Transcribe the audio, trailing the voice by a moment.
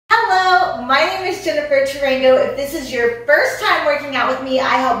my name is Jennifer Tarango. If this is your first time working out with me,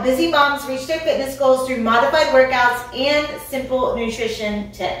 I help busy moms reach their fitness goals through modified workouts and simple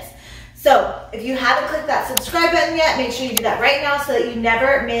nutrition tips. So if you haven't clicked that subscribe button yet, make sure you do that right now so that you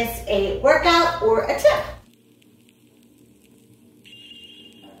never miss a workout or a tip.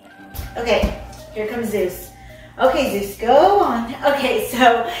 Okay, here comes Zeus. Okay, Zeus, go on. Okay,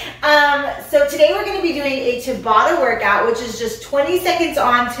 so today we're going to be doing a Tabata workout, which is just 20 seconds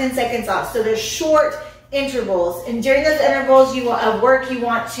on, 10 seconds off. So they're short intervals, and during those intervals, you want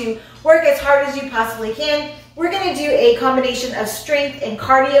to work as hard as you possibly can. We're going to do a combination of strength and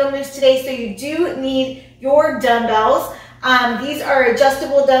cardio moves today, so you do need your dumbbells. These are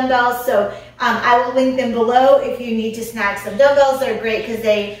adjustable dumbbells, so I will link them below if you need to snag some dumbbells. They're great because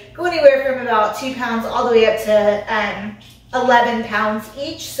they go anywhere from about 2 pounds all the way up to 11 pounds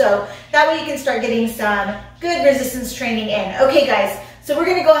each. So that way you can start getting some good resistance training in. Okay guys, so we're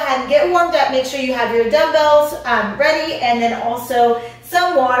gonna go ahead and get warmed up. Make sure you have your dumbbells ready, and then also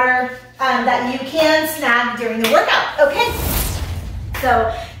some water that you can snag during the workout, okay?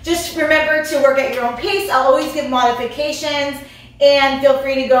 So just remember to work at your own pace. I'll always give modifications, and feel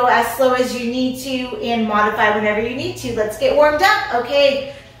free to go as slow as you need to and modify whenever you need to. Let's get warmed up.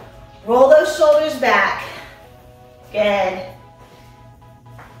 Okay, roll those shoulders back. Good.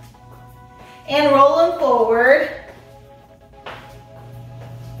 And roll them forward.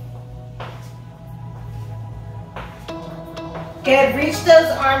 Good, reach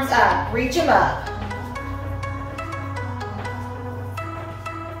those arms up. Reach them up.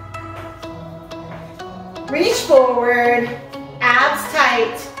 Reach forward. Abs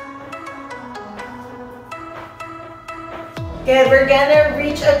tight. Good, we're gonna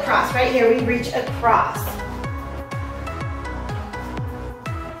reach across. Right here, we reach across.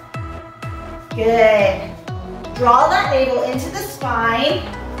 Good. Draw that navel into the spine.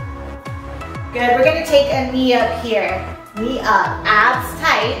 Good, we're gonna take a knee up here. Knee up, abs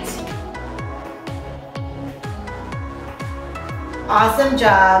tight. Awesome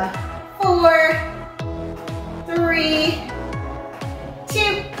job. 4, 3,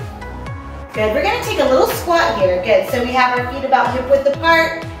 2. Good, we're gonna take a little squat here. Good, so we have our feet about hip width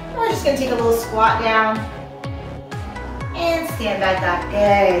apart. And we're just gonna take a little squat down and stand back up.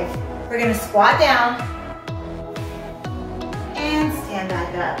 Good. We're gonna squat down and stand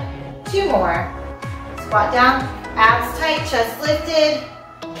back up. 2 more. Squat down, abs tight, chest lifted.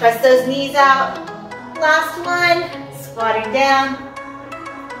 Press those knees out. Last one, squatting down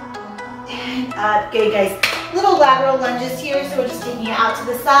and up. Good guys. Little lateral lunges here, so we're just taking it out to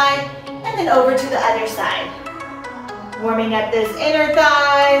the side and then over to the other side. Warming up those inner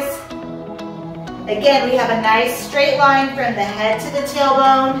thighs. Again, we have a nice straight line from the head to the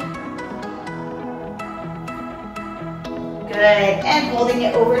tailbone. Good, and holding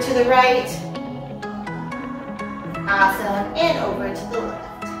it over to the right. Awesome, and over to the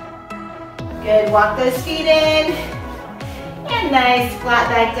left. Good, walk those feet in. And nice, flat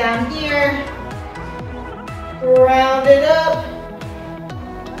back down here. Round it up.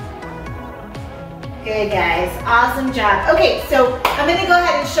 Good guys, awesome job. Okay, so I'm gonna go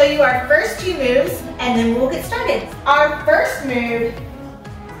ahead and show you our first 2 moves and then we'll get started. Our first move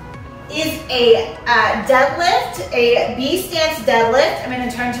is a deadlift, a B stance deadlift. I'm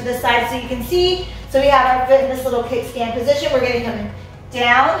gonna turn to the side so you can see. So we have our foot in this little kickstand position. We're gonna come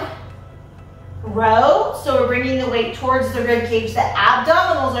down, row. So we're bringing the weight towards the rib cage. The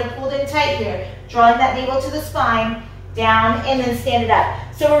abdominals are pulled in tight here. Drawing that navel to the spine, down, and then stand it up.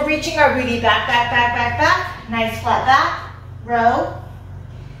 So we're reaching our booty back, back, back, back, back. Nice flat back, row,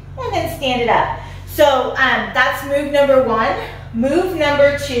 and then stand it up. So that's move number 1. Move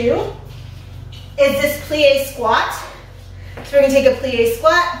number 2 is this plie squat. So we're gonna take a plie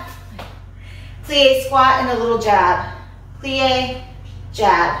squat, and a little jab. Plie,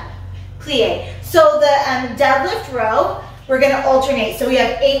 jab, plie. So the deadlift row, we're gonna alternate. So we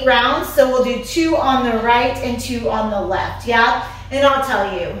have 8 rounds, so we'll do 2 on the right and 2 on the left, yeah? And I'll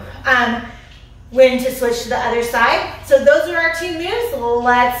tell you when to switch to the other side. So those are our 2 moves.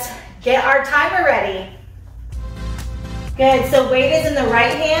 Let's get our timer ready. Good, so weight is in the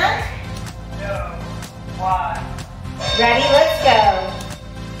right hand. 2, 1. Ready, let's go.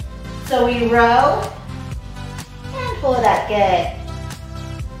 So we row and pull it up, good.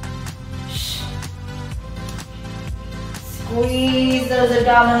 Squeeze those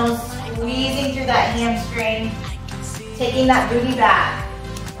abdominals, squeezing through that hamstring, taking that booty back.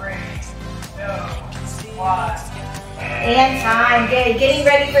 3, 2, 1. And time, good. Getting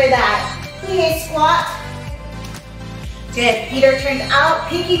ready for that plie squat. Good, feet are turned out,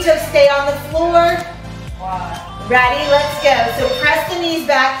 pinky toes stay on the floor. 1. Ready, let's go. So press the knees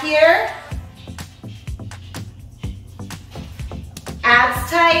back here.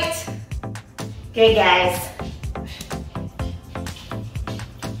 Abs tight. Good, guys. 3,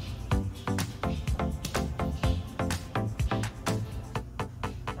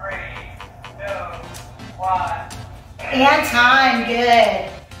 2, 1. And time, good.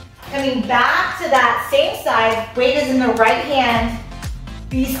 Coming back to that same side, weight is in the right hand.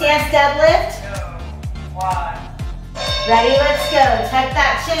 B stance deadlift. 2, 1. Ready, let's go. Tuck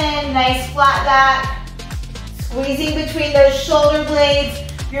that chin, nice flat back. Squeezing between those shoulder blades.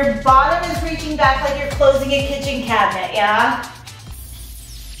 Your bottom is reaching back like you're closing a kitchen cabinet, yeah?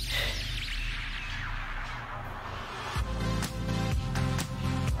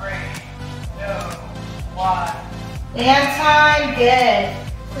 And time, good.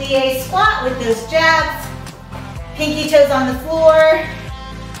 Plie squat with those jabs. Pinky toes on the floor.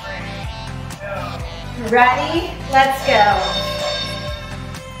 Ready? Let's go.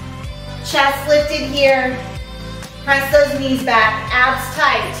 Chest lifted here. Press those knees back, abs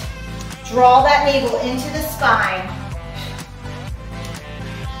tight. Draw that navel into the spine.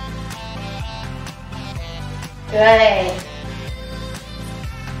 Good.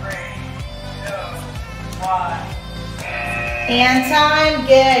 3, 2, 1. And time,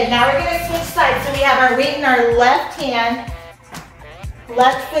 good. Now we're gonna switch sides. So we have our weight in our left hand.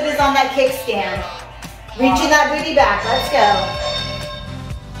 Left foot is on that kickstand. Reaching that booty back, let's go.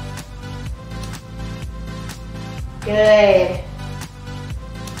 Good.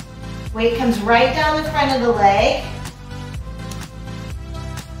 Weight comes right down the front of the leg.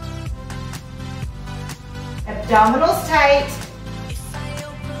 Abdominals tight.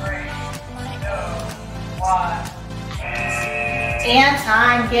 3, 2, 1. And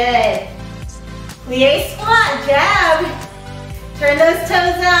time, good. Plie squat, jab. Turn those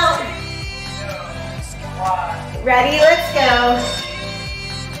toes out. 2, 1. Ready, let's go.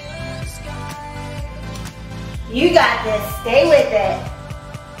 You got this, stay with it.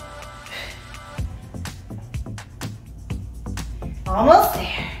 Almost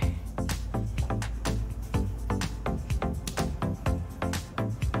there.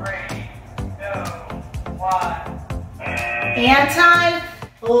 And time.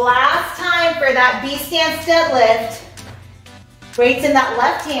 Last time for that B stance deadlift. Weights in that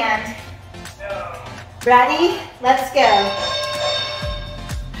left hand. Ready? Let's go.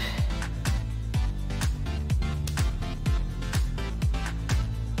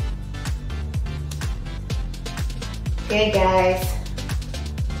 Good, guys.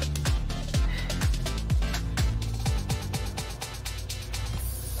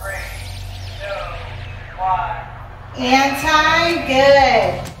 And time,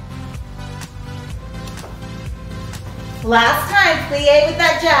 good. Last time, plie with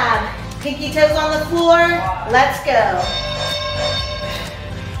that jab. Pinky toes on the floor, let's go.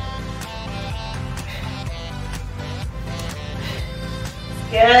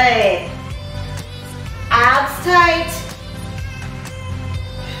 Good. Abs tight.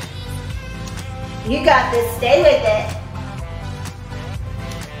 You got this, stay with it.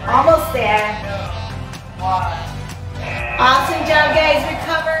 Almost there. Awesome job, guys.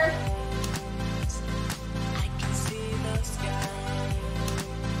 Recover.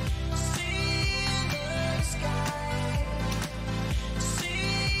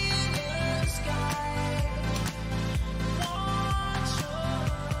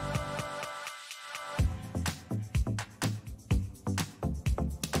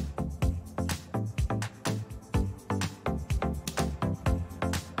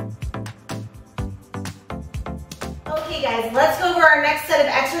 Okay guys, let's go over our next set of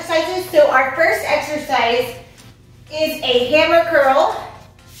exercises. So our first exercise is a hammer curl.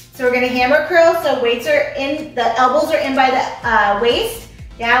 So we're gonna hammer curl, so weights are in, the elbows are in by the waist.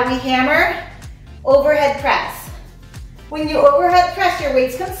 Yeah, we hammer, overhead press. When you overhead press, your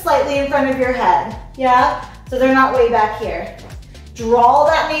weights come slightly in front of your head. Yeah, so they're not way back here. Draw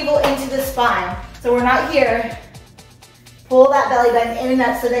that navel into the spine. So we're not here. Pull that belly button in and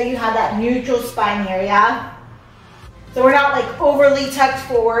up so that you have that neutral spine here, yeah? So we're not like overly tucked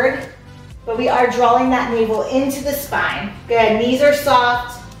forward, but we are drawing that navel into the spine. Good, knees are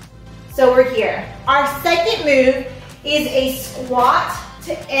soft, so we're here. Our second move is a squat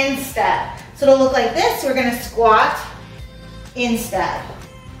to instep. So it'll look like this. We're gonna squat, instep,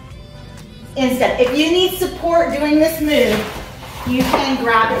 instep. If you need support doing this move, you can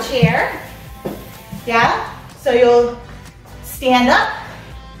grab a chair, yeah? So you'll stand up,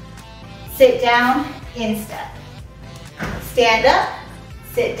 sit down, instep. Stand up,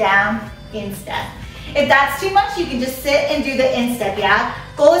 sit down, instep. If that's too much, you can just sit and do the instep, yeah?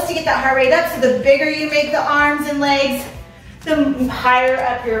 Goal is to get that heart rate up, so the bigger you make the arms and legs, the higher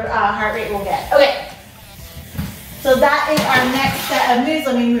up your heart rate will get. Okay. So that is our next set of moves.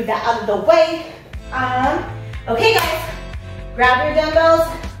 Let me move that out of the way. Okay guys, grab your dumbbells.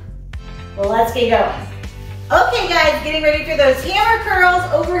 Well, let's get going. Okay guys, getting ready for those hammer curls,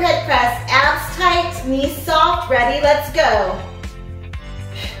 overhead press, abs tight, knees soft, ready, let's go.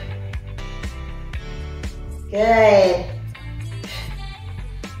 Good.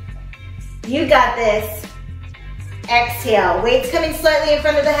 You got this. Exhale, weights coming slightly in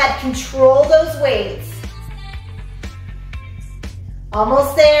front of the head, control those weights.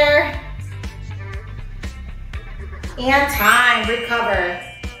 Almost there. And time, recover.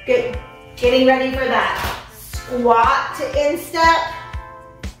 Good, getting ready for that. Squat to instep.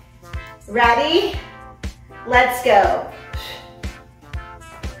 Ready? Let's go.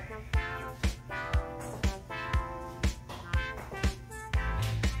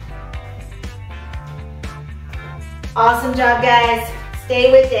 Awesome job, guys.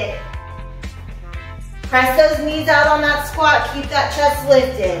 Stay with it. Press those knees out on that squat. Keep that chest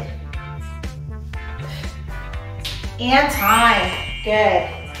lifted. And time. Good.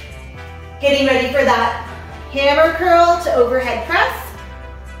 Getting ready for that hammer curl to overhead press.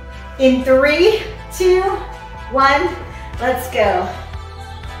 In 3, 2, 1, let's go.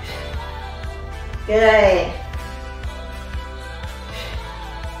 Good.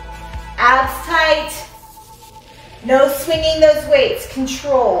 Abs tight. No swinging those weights,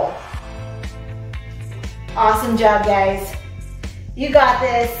 control. Awesome job, guys. You got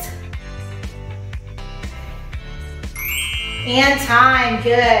this. And time,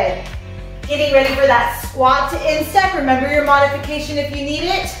 good. Getting ready for that squat to instep. Remember your modification if you need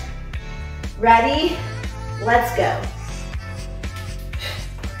it. Ready? Let's go.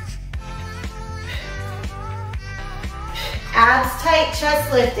 Abs tight,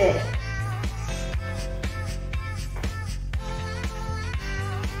 chest lifted.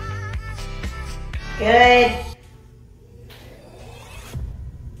 Good.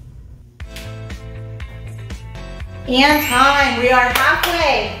 And time, we are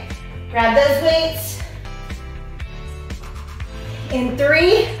halfway. Grab those weights. In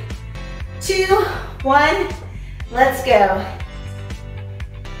 3, 2, 1, let's go.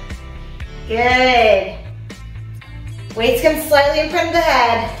 Good. Weights come slightly in front of the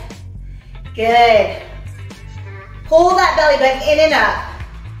head. Good. Pull that belly button in and up.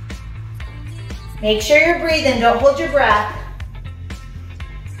 Make sure you're breathing, don't hold your breath.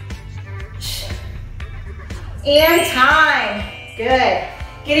 And time, good.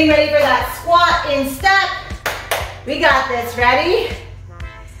 Getting ready for that squat in step. We got this, ready?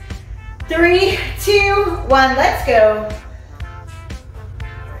 3, 2, 1, let's go.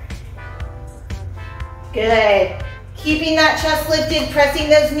 Good. Keeping that chest lifted, pressing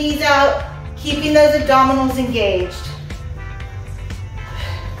those knees out, keeping those abdominals engaged.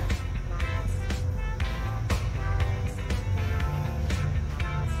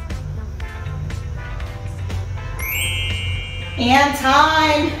 And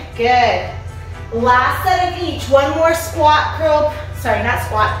time, good. Last set of each, one more squat curl, sorry, not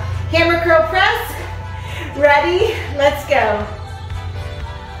squat, hammer curl press. Ready, let's go.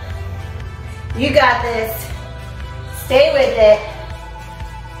 You got this, stay with it.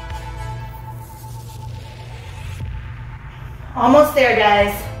 Almost there,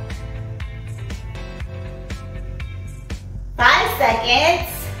 guys. 5 seconds.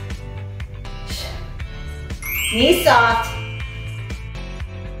 Knees soft.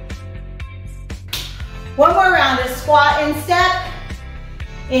 One more round of squat and step.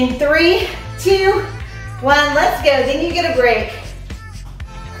 In 3, 2, 1, let's go. Then you get a break.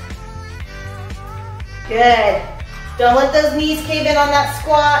 Good. Don't let those knees cave in on that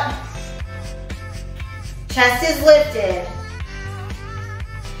squat. Chest is lifted.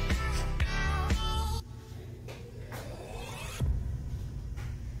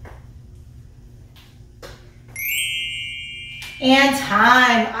 And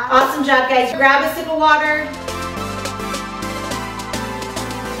time. Awesome job, guys. Grab a sip of water.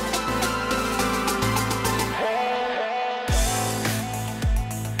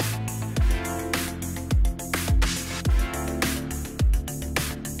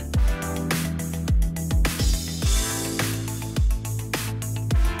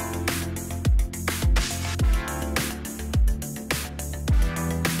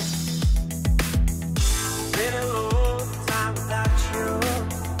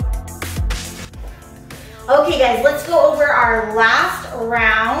 Okay guys, let's go over our last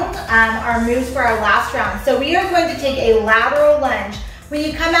round, our moves for our last round. So we are going to take a lateral lunge. When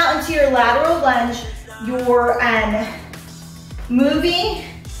you come out into your lateral lunge, you're moving,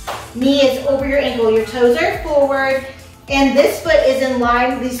 knee is over your ankle, your toes are forward, And this foot is in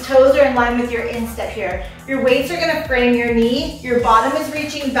line, these toes are in line with your instep here. Your weights are gonna frame your knee, your bottom is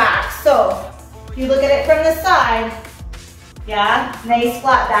reaching back. So if you look at it from the side, yeah, nice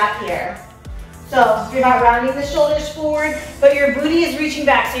flat back here. So you're not rounding the shoulders forward, but your booty is reaching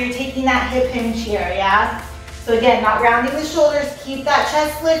back, so you're taking that hip hinge here, yeah? So again, not rounding the shoulders, keep that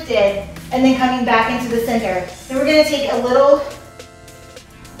chest lifted, and then coming back into the center. Then we're gonna take a little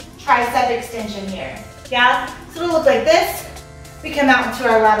tricep extension here, yeah? So it'll look like this. We come out into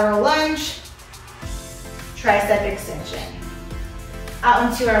our lateral lunge, tricep extension. Out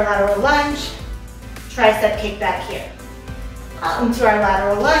into our lateral lunge, tricep kick back here. Out into our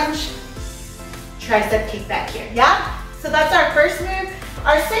lateral lunge, tricep kick back here, yeah? So that's our first move.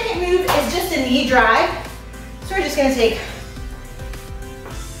 Our second move is just a knee drive. So we're just gonna take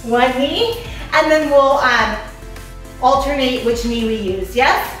one knee, and then we'll alternate which knee we use,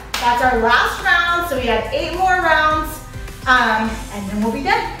 yes? That's our last round, so we have 8 more rounds, and then we'll be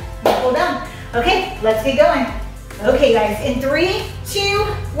done. We'll done. Okay, let's get going. Okay guys, in 3, 2,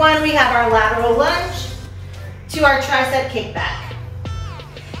 1, we have our lateral lunge to our tricep kickback.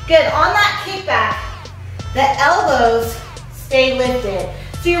 Good, on that kickback, the elbows stay lifted.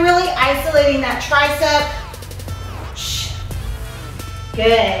 So you're really isolating that tricep.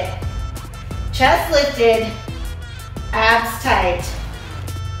 Good. Chest lifted, abs tight.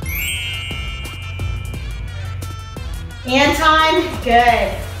 And time,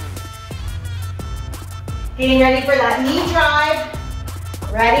 good. Getting ready for that knee drive.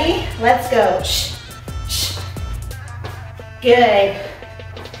 Ready? Let's go. Good.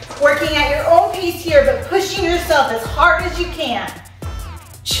 Working at your own pace here, but pushing yourself as hard as you can.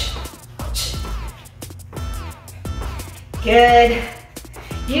 Good.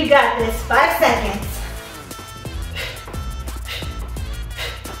 You got this, 5 seconds.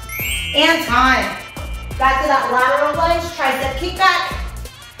 And time. Back to that lateral lunge, tricep kick back.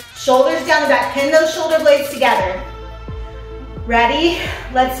 Shoulders down the back, pin those shoulder blades together. Ready?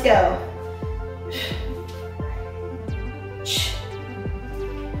 Let's go.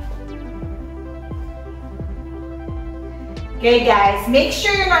 Good guys, make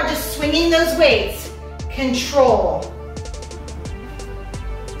sure you're not just swinging those weights. Control.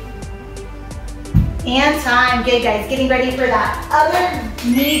 And time, good guys, getting ready for that other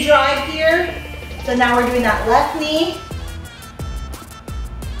knee drive here. So now we're doing that left knee.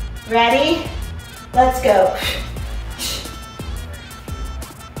 Ready? Let's go.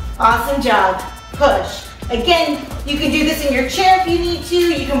 Awesome job, push. Again, you can do this in your chair if you need to.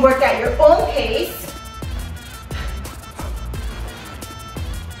 You can work at your own pace.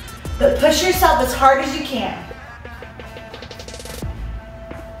 But push yourself as hard as you can.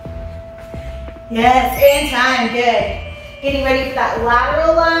 Yes, and time, good. Getting ready for that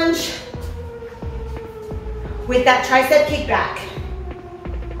lateral lunge with that tricep kickback.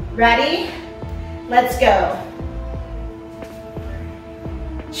 Ready? Let's go.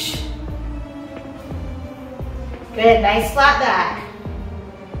 Good, nice flat back.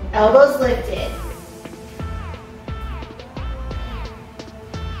 Elbows lifted.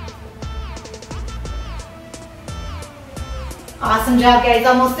 Awesome job, guys,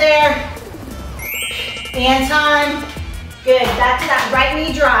 almost there. And time. Good, back to that right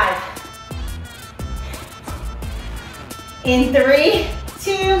knee drive. In 3,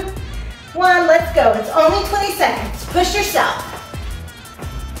 2, 1, let's go. It's only 20 seconds. Push yourself.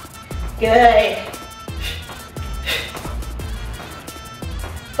 Good.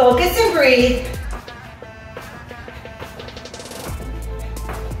 Focus and breathe.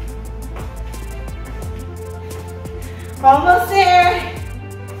 Almost there.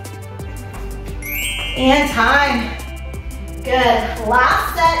 And time. Good.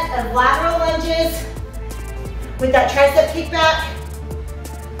 Last set of lateral lunges with that tricep kickback.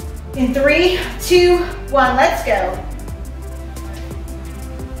 In 3, 2, 1, let's go.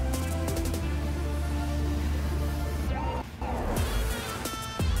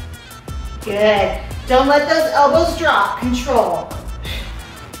 Good. Don't let those elbows drop. Control.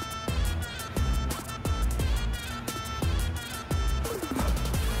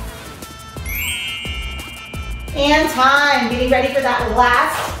 And time. Getting ready for that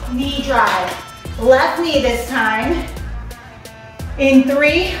last knee drive. Left knee this time. In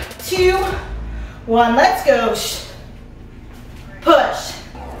 3, 2, 1, let's go. Push.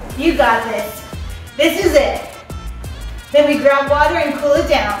 You got this. This is it. Then we grab water and cool it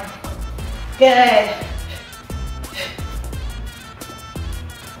down. Good.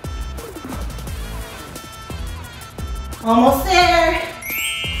 Almost there.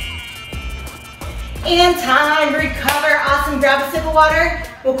 And time, recover. Awesome, grab a sip of water.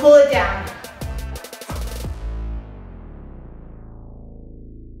 We'll cool it down.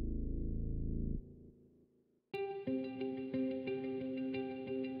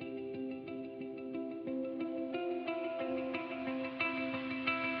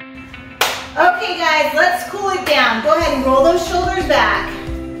 Okay guys, let's cool it down. Go ahead and roll those shoulders back.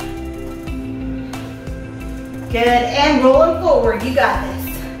 Good, and rolling forward, you got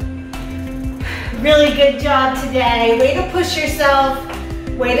this. Really good job today. Way to push yourself.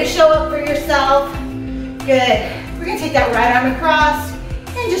 Way to show up for yourself. Good. We're gonna take that right arm across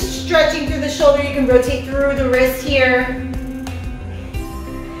and just stretching through the shoulder. You can rotate through the wrist here.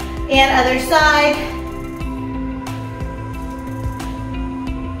 And other side.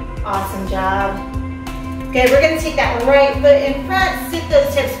 Awesome job. Okay, we're gonna take that right foot in front, sit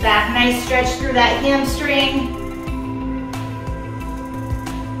those hips back. Nice stretch through that hamstring.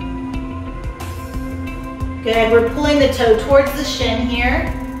 Good, we're pulling the toe towards the shin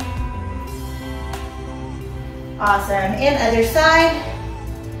here. Awesome, and other side.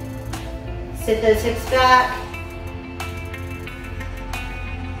 Sit those hips back.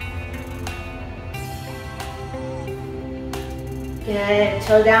 Good,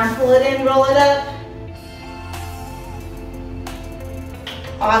 toe down, pull it in, roll it up.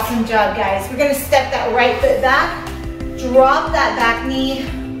 Awesome job, guys. We're gonna step that right foot back, drop that back knee,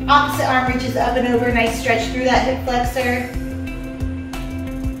 opposite arm reaches up and over, nice stretch through that hip flexor.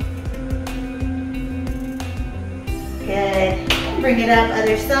 Good, and bring it up,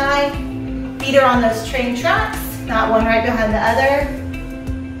 other side. Feet are on those train tracks, not one right behind the other.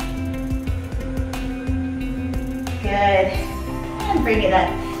 Good, and bring it up.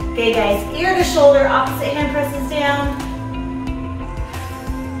 Okay guys, ear to shoulder, opposite hand presses down.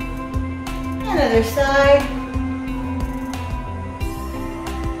 And other side.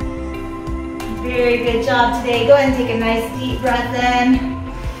 Very good job today. Go ahead and take a nice deep breath in.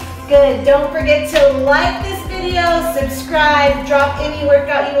 Good, don't forget to like this video, subscribe, drop any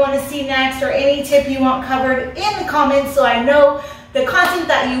workout you want to see next or any tip you want covered in the comments so I know the content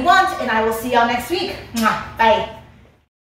that you want, and I will see y'all next week. Bye.